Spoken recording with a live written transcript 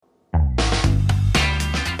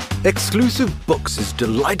Exclusive Books is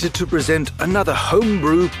delighted to present another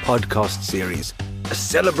Homebrew podcast series, a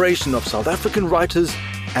celebration of South African writers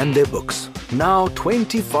and their books. Now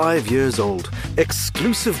 25 years old,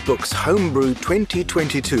 Exclusive Books Homebrew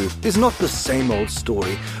 2022 is not the same old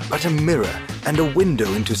story, but a mirror and a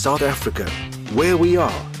window into South Africa, where we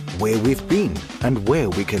are, where we've been, and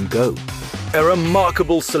where we can go. A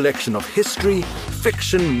remarkable selection of history,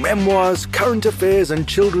 fiction, memoirs, current affairs, and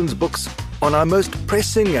children's books on our most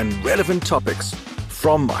pressing and relevant topics,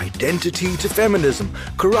 from identity to feminism,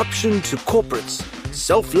 corruption to corporates,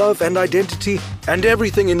 self-love and identity, and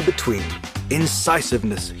everything in between.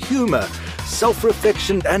 Incisiveness, humor,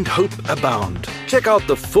 self-reflection, and hope abound. Check out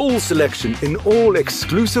the full selection in all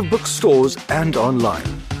Exclusive Bookstores and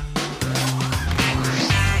online.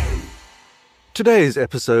 Today's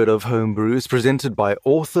episode of Homebrew is presented by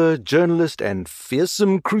author, journalist, and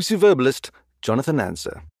fearsome cruciverbalist Jonathan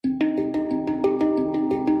Anser.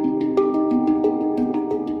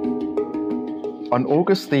 On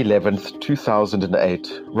August the 11th,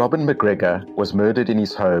 2008, Robin McGregor was murdered in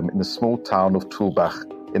his home in the small town of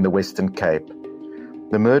Tulbagh in the Western Cape.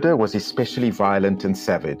 The murder was especially violent and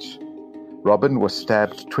savage. Robin was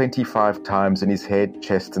stabbed 25 times in his head,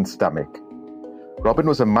 chest and stomach. Robin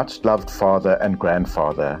was a much-loved father and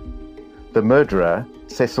grandfather. The murderer,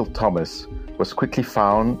 Cecil Thomas, was quickly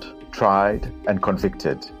found, tried and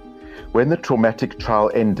convicted. When the traumatic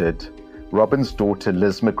trial ended, Robin's daughter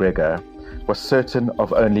Liz McGregor was certain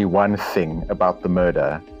of only one thing about the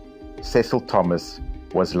murder. Cecil Thomas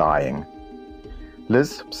was lying.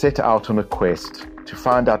 Liz set out on a quest to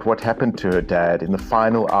find out what happened to her dad in the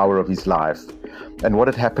final hour of his life and what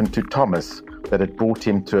had happened to Thomas that had brought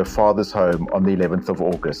him to her father's home on the 11th of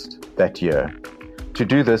August that year. To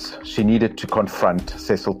do this, she needed to confront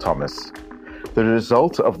Cecil Thomas. The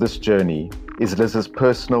result of this journey is Liz's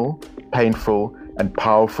personal, painful, and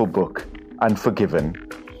powerful book, Unforgiven,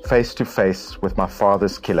 Face to Face with My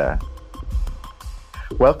Father's Killer.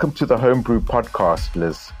 Welcome to the Homebrew podcast,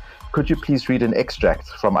 Liz. Could you please read an extract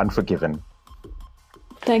from Unforgiven?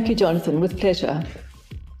 Thank you, Jonathan, with pleasure.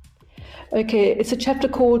 Okay, it's a chapter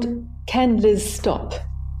called Can Liz Stop?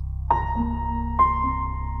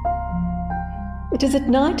 It is at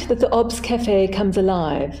night that the Ob's Cafe comes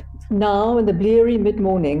alive. Now, in the bleary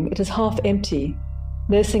mid-morning, it is half empty,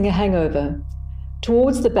 nursing a hangover.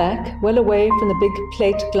 Towards the back, well away from the big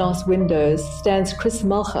plate glass windows, stands Chris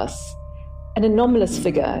Malchus, an anomalous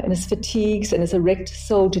figure in his fatigues and his erect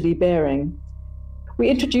soldierly bearing. We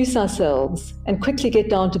introduce ourselves and quickly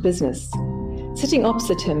get down to business. Sitting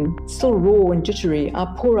opposite him, still raw and jittery,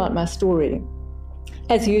 I pour out my story.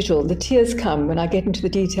 As usual, the tears come when I get into the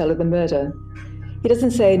detail of the murder. He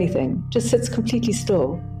doesn't say anything, just sits completely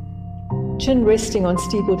still, chin resting on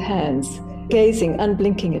steepled hands, gazing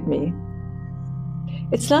unblinking at me.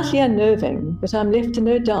 It's slightly unnerving, but I'm left in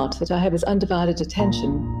no doubt that I have his undivided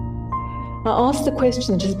attention. I ask the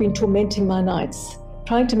question that has been tormenting my nights,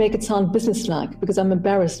 trying to make it sound businesslike because I'm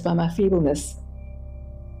embarrassed by my feebleness.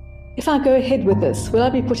 If I go ahead with this, will I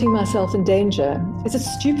be putting myself in danger? Is it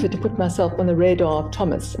stupid to put myself on the radar of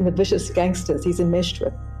Thomas and the vicious gangsters he's enmeshed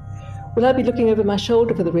with? Will I be looking over my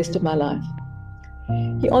shoulder for the rest of my life?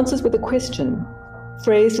 He answers with a question,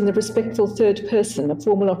 phrased in the respectful third person of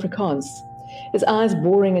formal Afrikaans, his eyes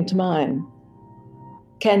boring into mine.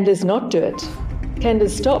 Can Liz not do it? Can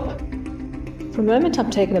Liz stop? For a moment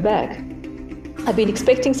I'm taken aback. I've been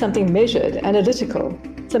expecting something measured, analytical,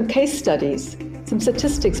 some case studies, some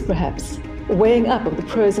statistics perhaps, a weighing up of the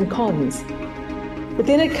pros and cons. But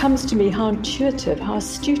then it comes to me how intuitive, how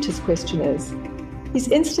astute his question is. He's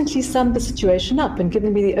instantly summed the situation up and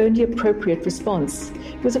given me the only appropriate response.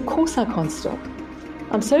 Because of course I can't stop.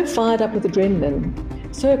 I'm so fired up with adrenaline,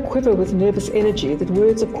 so aquiver with nervous energy that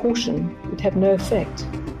words of caution would have no effect.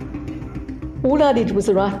 All I needed was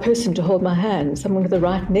the right person to hold my hand, someone with the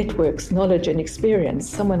right networks, knowledge and experience,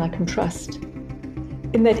 someone I can trust.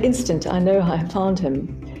 In that instant, I know how I found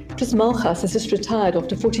him. Chris Malchus has just retired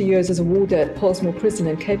after 40 years as a warder at Pollsmoor Prison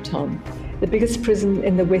in Cape Town, the biggest prison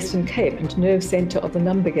in the Western Cape and nerve centre of the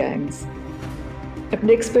number gangs. An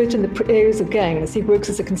expert in the areas of gangs, he works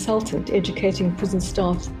as a consultant, educating prison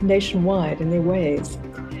staff nationwide in their ways.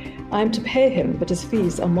 I am to pay him, but his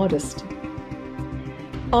fees are modest.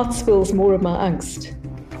 Art spills more of my angst.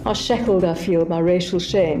 How shackled I feel by racial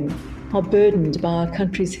shame, how burdened by our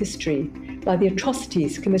country's history, by the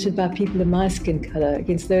atrocities committed by people of my skin colour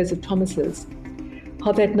against those of Thomas's.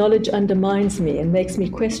 How that knowledge undermines me and makes me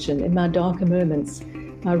question, in my darker moments,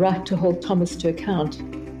 my right to hold Thomas to account.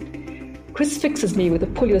 Chris fixes me with a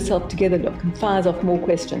pull-yourself-together look and fires off more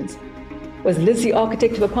questions. Was Liz the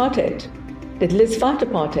architect of apartheid? Did Liz fight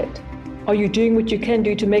apartheid? Are you doing what you can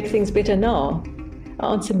do to make things better now?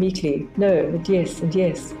 I answer meekly, no, and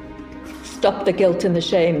yes. Stop the guilt and the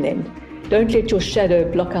shame then. Don't let your shadow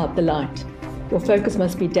block out the light. Your focus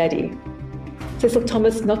must be Daddy. Cecil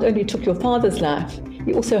Thomas not only took your father's life,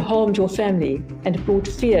 he also harmed your family and brought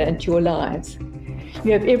fear into your lives.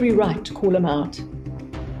 You have every right to call him out.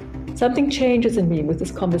 Something changes in me with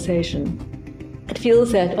this conversation. It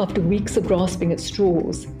feels that after weeks of grasping at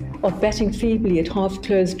straws, of batting feebly at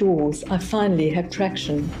half-closed doors, I finally have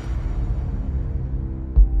traction.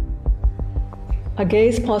 I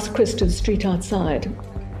gaze past Chris to the street outside.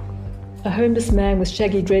 A homeless man with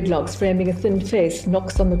shaggy dreadlocks framing a thin face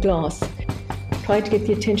knocks on the glass, trying to get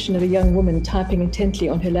the attention of a young woman typing intently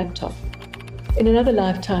on her laptop. In another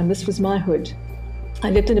lifetime, this was my hood.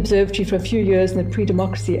 I lived in observatory for a few years in the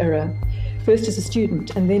pre-democracy era, first as a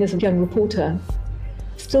student and then as a young reporter.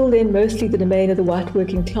 Still then mostly the domain of the white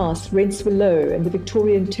working class, rents were low and the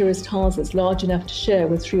Victorian terraced houses large enough to share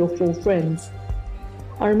with 3 or 4 friends.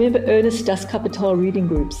 I remember earnest Das Kapital reading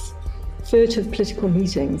groups, furtive political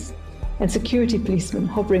meetings, and security policemen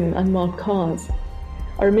hovering in unmarked cars.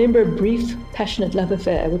 I remember a brief, passionate love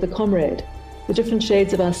affair with a comrade, the different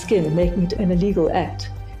shades of our skin making it an illegal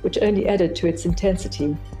act, which only added to its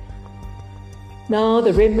intensity. Now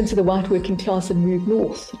the remnants of the white working class had moved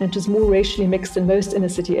north, and it is more racially mixed than most inner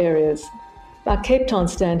city areas. By Cape Town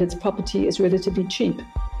standards, property is relatively cheap,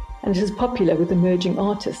 and it is popular with emerging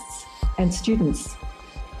artists and students.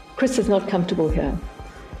 Chris is not comfortable here.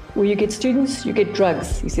 Where you get students, you get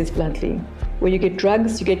drugs, he says bluntly. Where you get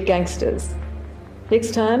drugs, you get gangsters.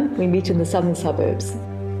 Next time, we meet in the southern suburbs.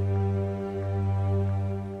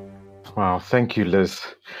 Wow, thank you, Liz.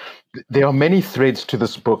 There are many threads to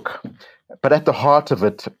this book, but at the heart of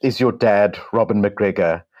it is your dad, Robin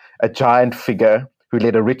McGregor, a giant figure who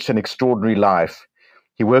led a rich and extraordinary life.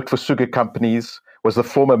 He worked for sugar companies, was the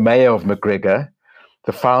former mayor of McGregor,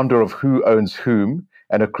 the founder of Who Owns Whom,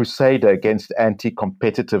 and a crusader against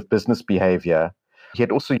anti-competitive business behavior. He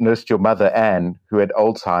had also nursed your mother, Anne, who had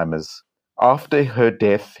Alzheimer's. After her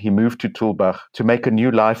death, he moved to Tulbagh to make a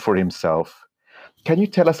new life for himself. Can you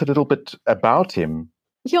tell us a little bit about him?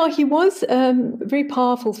 Yeah, he was a very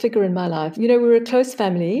powerful figure in my life. You know, we were a close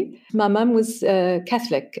family. My mum was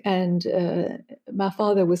Catholic and my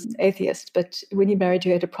father was atheist, but when he married her,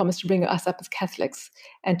 he had to promise to bring us up as Catholics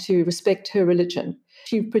and to respect her religion.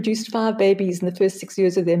 She produced 5 babies in the first 6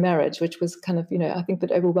 years of their marriage, which was kind of, I think a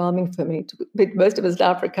bit overwhelming for me. To spend most of his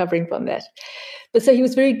life recovering from that. But so he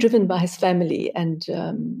was very driven by his family and,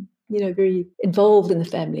 very involved in the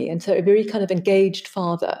family. And so a very kind of engaged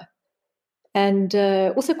father. And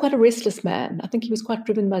also quite a restless man. I think he was quite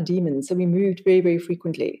driven by demons. So we moved very, very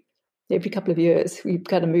frequently. Every couple of years, we'd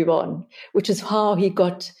kind of move on, which is how he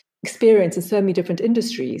got experience in so many different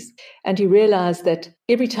industries. And he realized that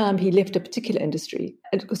every time he left a particular industry,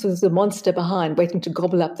 it was a monster behind waiting to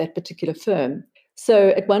gobble up that particular firm. So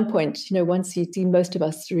at one point, once he'd seen most of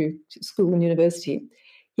us through school and university,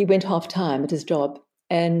 he went half-time at his job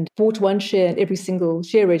and bought 1 share in every single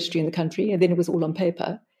share registry in the country, and then it was all on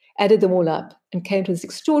paper, added them all up, and came to this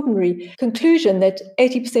extraordinary conclusion that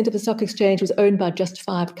 80% of the stock exchange was owned by just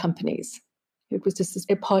 5 companies. It was just this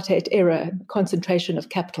apartheid era concentration of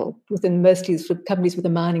capital within mostly companies with a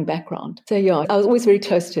mining background. So yeah, I was always very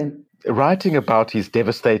close to him. Writing about his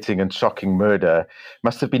devastating and shocking murder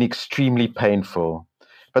must have been extremely painful.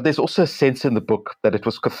 But there's also a sense in the book that it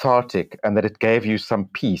was cathartic and that it gave you some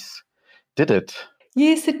peace. Did it?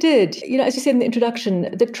 Yes, it did. As you said in the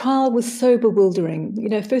introduction, the trial was so bewildering.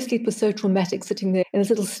 Firstly, it was so traumatic sitting there in this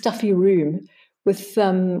little stuffy room with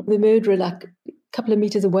the murderer like a couple of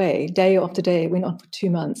meters away, day after day. It went on for 2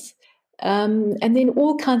 months. And then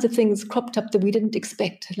all kinds of things cropped up that we didn't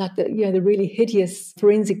expect, like the really hideous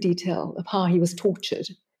forensic detail of how he was tortured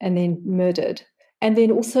and then murdered. And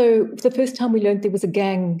then also, for the first time we learned there was a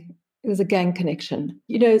gang connection.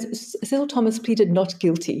 Cecil Thomas pleaded not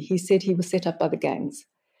guilty. He said he was set up by the gangs.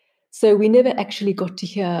 So we never actually got to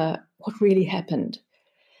hear what really happened.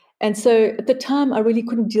 And so at the time, I really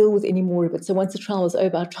couldn't deal with any more of it. So once the trial was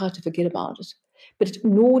over, I tried to forget about it. But it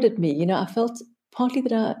gnawed at me. I felt partly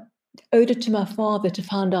that I owed it to my father to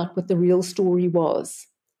find out what the real story was.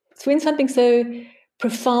 So when something so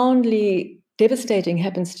profoundly devastating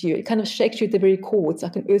happens to you, it kind of shakes you at the very core. It's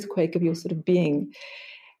like an earthquake of your sort of being.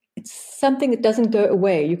 It's something that doesn't go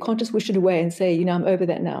away. You can't just wish it away and say, I'm over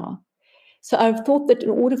that now. So I've thought that in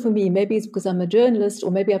order for me, maybe it's because I'm a journalist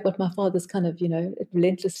or maybe I've got my father's kind of,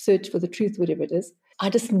 relentless search for the truth, whatever it is. I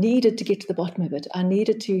just needed to get to the bottom of it. I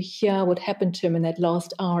needed to hear what happened to him in that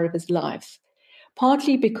last hour of his life.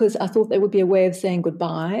 Partly because I thought there would be a way of saying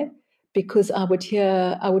goodbye, because I would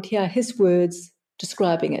hear his words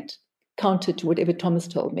describing it. counter to whatever Thomas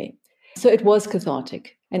told me. So it was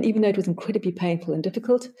cathartic. And even though it was incredibly painful and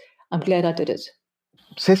difficult, I'm glad I did it.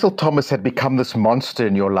 Cecil Thomas had become this monster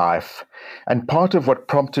in your life, and part of what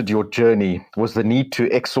prompted your journey was the need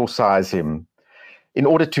to exorcise him. In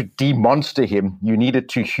order to demonster him, you needed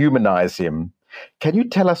to humanize him. Can you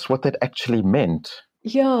tell us what that actually meant?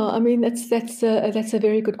 Yeah, I mean, that's a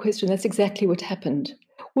very good question. That's exactly what happened.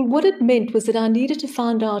 Well, what it meant was that I needed to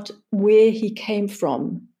find out where he came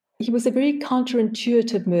from. He was a very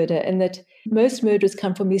counterintuitive murderer in that most murderers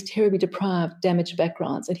come from these terribly deprived, damaged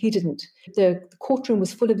backgrounds, and he didn't. The courtroom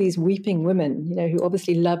was full of these weeping women, who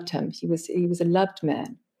obviously loved him. He was a loved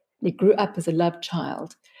man. He grew up as a loved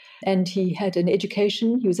child, and he had an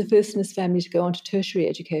education. He was the first in his family to go on to tertiary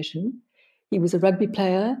education. He was a rugby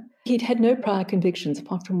player. He'd had no prior convictions,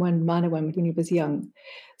 apart from one minor one when he was young.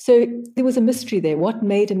 So there was a mystery there. What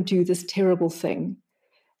made him do this terrible thing?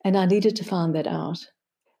 And I needed to find that out.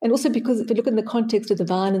 And also because if you look in the context of the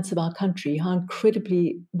violence of our country, how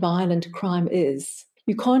incredibly violent crime is,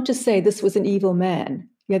 you can't just say this was an evil man.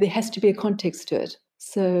 There has to be a context to it.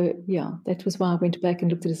 So, that was why I went back and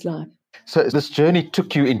looked at his life. So this journey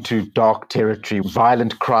took you into dark territory,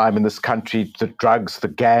 violent crime in this country, the drugs, the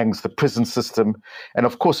gangs, the prison system, and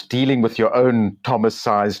of course, dealing with your own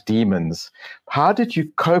Thomas-sized demons. How did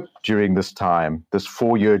you cope during this time, this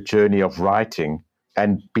 4-year journey of writing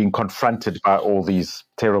and being confronted by all these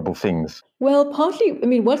terrible things? Well, partly,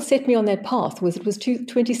 what set me on that path was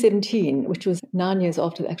 2017, which was 9 years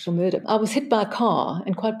after the actual murder. I was hit by a car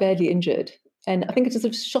and quite badly injured. And I think it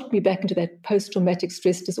just shot me back into that post-traumatic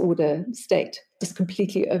stress disorder state, just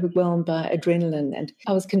completely overwhelmed by adrenaline. And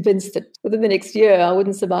I was convinced that within the next year, I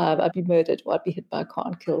wouldn't survive. I'd be murdered or I'd be hit by a car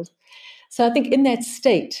and killed. So I think in that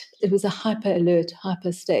state, it was a hyper-alert,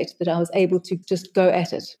 hyper state that I was able to just go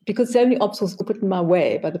at it because the only obstacles were put in my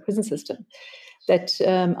way by the prison system that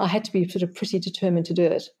I had to be sort of pretty determined to do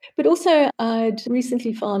it. But also I'd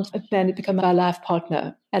recently found a man who'd become my life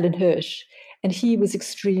partner, Alan Hirsch, and he was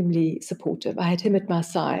extremely supportive. I had him at my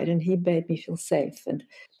side and he made me feel safe. And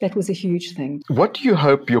that was a huge thing. What do you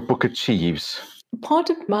hope your book achieves?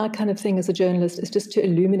 Part of my kind of thing as a journalist is just to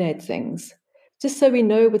illuminate things, just so we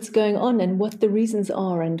know what's going on and what the reasons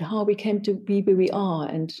are and how we came to be where we are.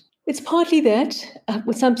 And it's partly that,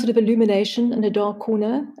 with some sort of illumination in a dark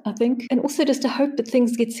corner, I think, and also just to hope that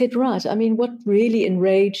things get set right. What really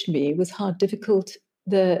enraged me was how difficult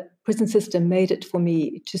the prison system made it for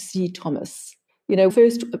me to see Thomas.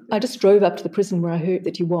 First, I just drove up to the prison where I heard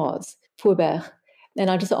that he was, Voorberg, and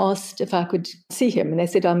I just asked if I could see him. And they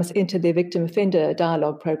said I must enter their victim offender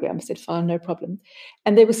dialogue program. I said, fine, no problem.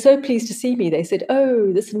 And they were so pleased to see me. They said,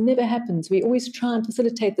 oh, this never happens. We always try and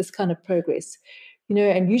facilitate this kind of progress.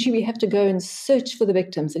 And usually we have to go and search for the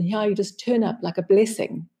victims. And here you just turn up like a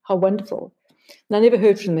blessing. How wonderful. And I never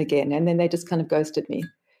heard from them again. And then they just kind of ghosted me.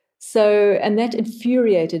 So, and that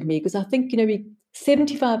infuriated me because I think,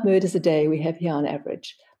 75 murders a day we have here on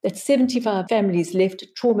average. That's 75 families left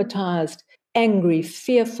traumatized, angry,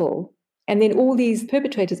 fearful. And then all these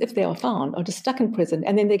perpetrators, if they are found, are just stuck in prison.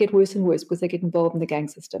 And then they get worse and worse because they get involved in the gang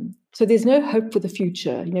system. So there's no hope for the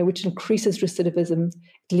future, which increases recidivism.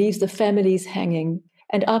 It leaves the families hanging.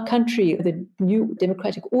 And our country, the new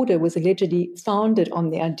democratic order, was allegedly founded on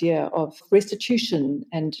the idea of restitution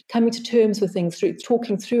and coming to terms with things through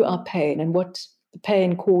talking through our pain and what the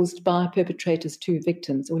pain caused by perpetrators to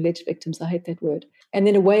victims or alleged victims. I hate that word. And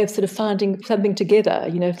then a way of sort of finding something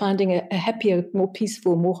together, finding a happier, more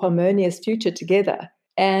peaceful, more harmonious future together.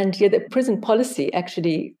 And the prison policy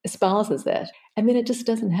actually espouses that. And then it just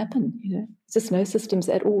doesn't happen, It's just no systems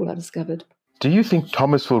at all, I discovered. Do you think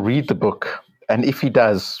Thomas will read the book? And if he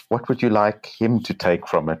does, what would you like him to take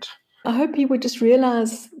from it? I hope he would just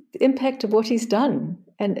realize the impact of what he's done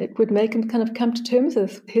and it would make him kind of come to terms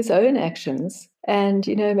with his own actions and,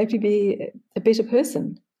 maybe be a better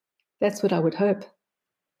person. That's what I would hope.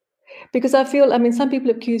 Because I feel, some people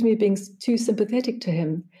accuse me of being too sympathetic to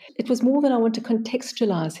him. It was more than I want to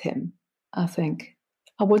contextualize him, I think.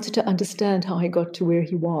 I wanted to understand how he got to where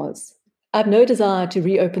he was. I have no desire to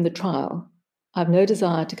reopen the trial. I have no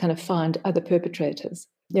desire to kind of find other perpetrators.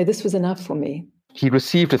 This was enough for me. He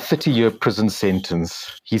received a 30-year prison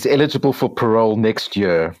sentence. He's eligible for parole next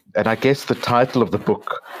year. And I guess the title of the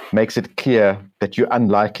book makes it clear that you're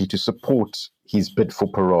unlikely to support his bid for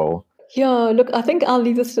parole. Yeah, look, I think I'll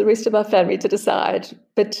leave this to the rest of our family to decide.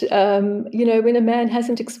 But, when a man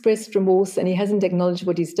hasn't expressed remorse and he hasn't acknowledged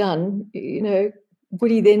what he's done,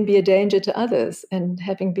 would he then be a danger to others? And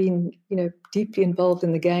having been, deeply involved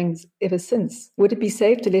in the gangs ever since, would it be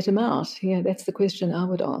safe to let him out? That's the question I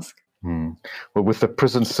would ask. Well, with the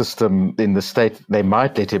prison system in the state, they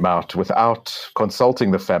might let him out without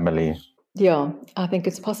consulting the family. Yeah, I think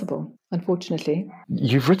it's possible, unfortunately.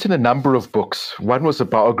 You've written a number of books. One was a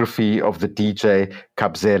biography of the DJ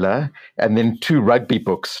Kabzela, and then 2 rugby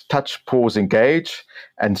books, Touch, Pause, Engage,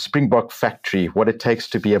 and Springbok Factory, What It Takes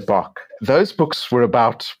to Be a Bok. Those books were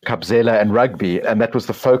about Kabzela and rugby, and that was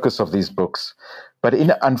the focus of these books. But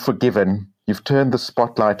in Unforgiven, you've turned the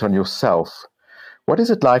spotlight on yourself. What is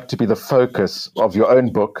it like to be the focus of your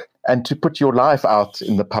own book and to put your life out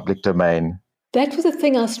in the public domain? That was the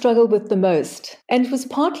thing I struggled with the most. And it was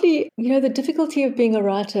partly, the difficulty of being a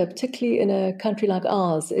writer, particularly in a country like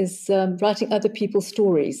ours, is writing other people's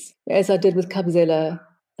stories, as I did with Kabzela,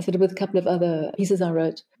 as I did with a couple of other pieces I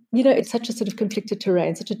wrote. It's such a sort of conflicted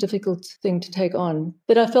terrain, such a difficult thing to take on.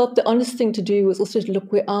 But I felt the honest thing to do was also to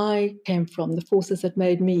look where I came from, the forces that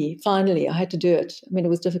made me. Finally, I had to do it. It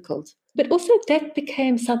was difficult. But also that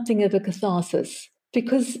became something of a catharsis.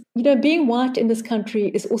 Because, being white in this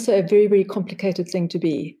country is also a very, very complicated thing to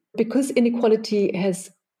be. Because inequality has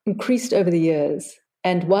increased over the years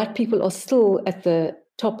and white people are still at the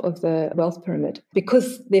top of the wealth pyramid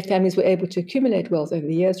because their families were able to accumulate wealth over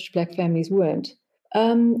the years, which black families weren't.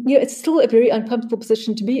 It's still a very uncomfortable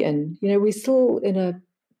position to be in. We're still in a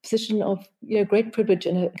position of, great privilege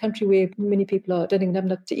in a country where many people don't have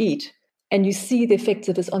enough to eat. And you see the effects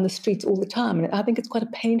of this on the streets all the time. And I think it's quite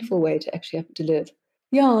a painful way to actually have to live.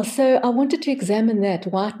 Yeah, so I wanted to examine that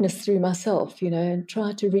whiteness through myself, and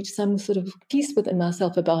try to reach some sort of peace within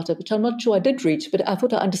myself about it, which I'm not sure I did reach, but I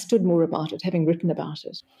thought I understood more about it, having written about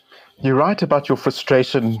it. You write about your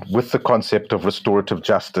frustration with the concept of restorative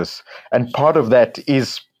justice, and part of that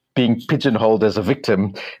is being pigeonholed as a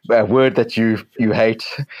victim, a word that you hate.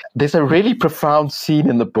 There's a really profound scene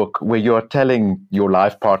in the book where you are telling your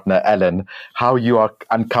life partner, Alan, how you are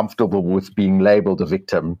uncomfortable with being labeled a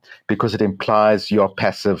victim because it implies you are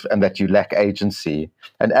passive and that you lack agency.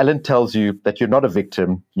 And Alan tells you that you're not a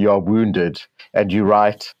victim, you are wounded. And you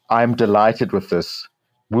write, I'm delighted with this.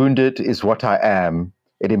 Wounded is what I am.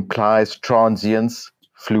 It implies transience,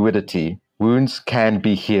 fluidity. Wounds can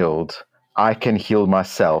be healed. I can heal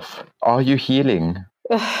myself. Are you healing?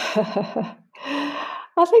 I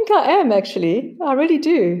think I am, actually. I really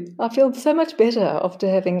do. I feel so much better after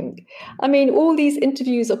having... all these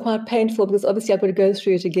interviews are quite painful because obviously I've got to go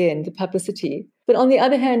through it again, the publicity. But on the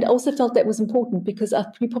other hand, I also felt that was important because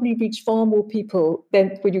we probably reach far more people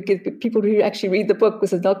than when you get people who actually read the book, because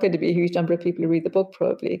there's not going to be a huge number of people who read the book,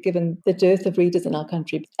 probably, given the dearth of readers in our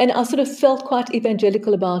country. And I sort of felt quite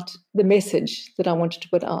evangelical about the message that I wanted to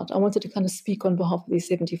put out. I wanted to kind of speak on behalf of these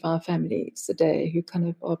 75 families a day who kind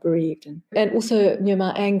of are bereaved. And also,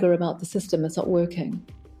 my anger about the system that's not working.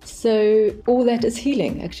 So all that is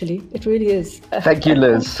healing, actually. It really is. Thank you,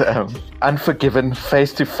 Liz. Unforgiven,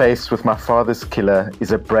 Face to Face with My Father's Killer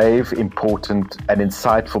is a brave, important and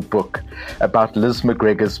insightful book about Liz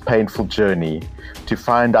McGregor's painful journey to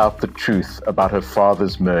find out the truth about her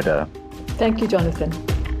father's murder. Thank you, Jonathan.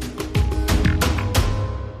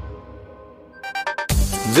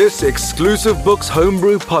 This exclusive Books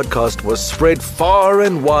Homebrew podcast was spread far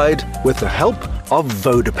and wide with the help of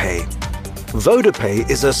VodaPay. VodaPay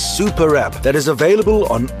is a super app that is available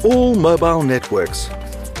on all mobile networks.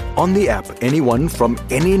 On the app, anyone from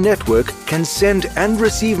any network can send and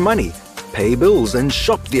receive money, pay bills and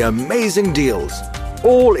shop the amazing deals,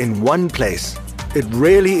 all in one place. It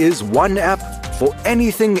really is one app for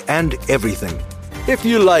anything and everything. If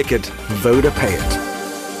you like it, VodaPay it.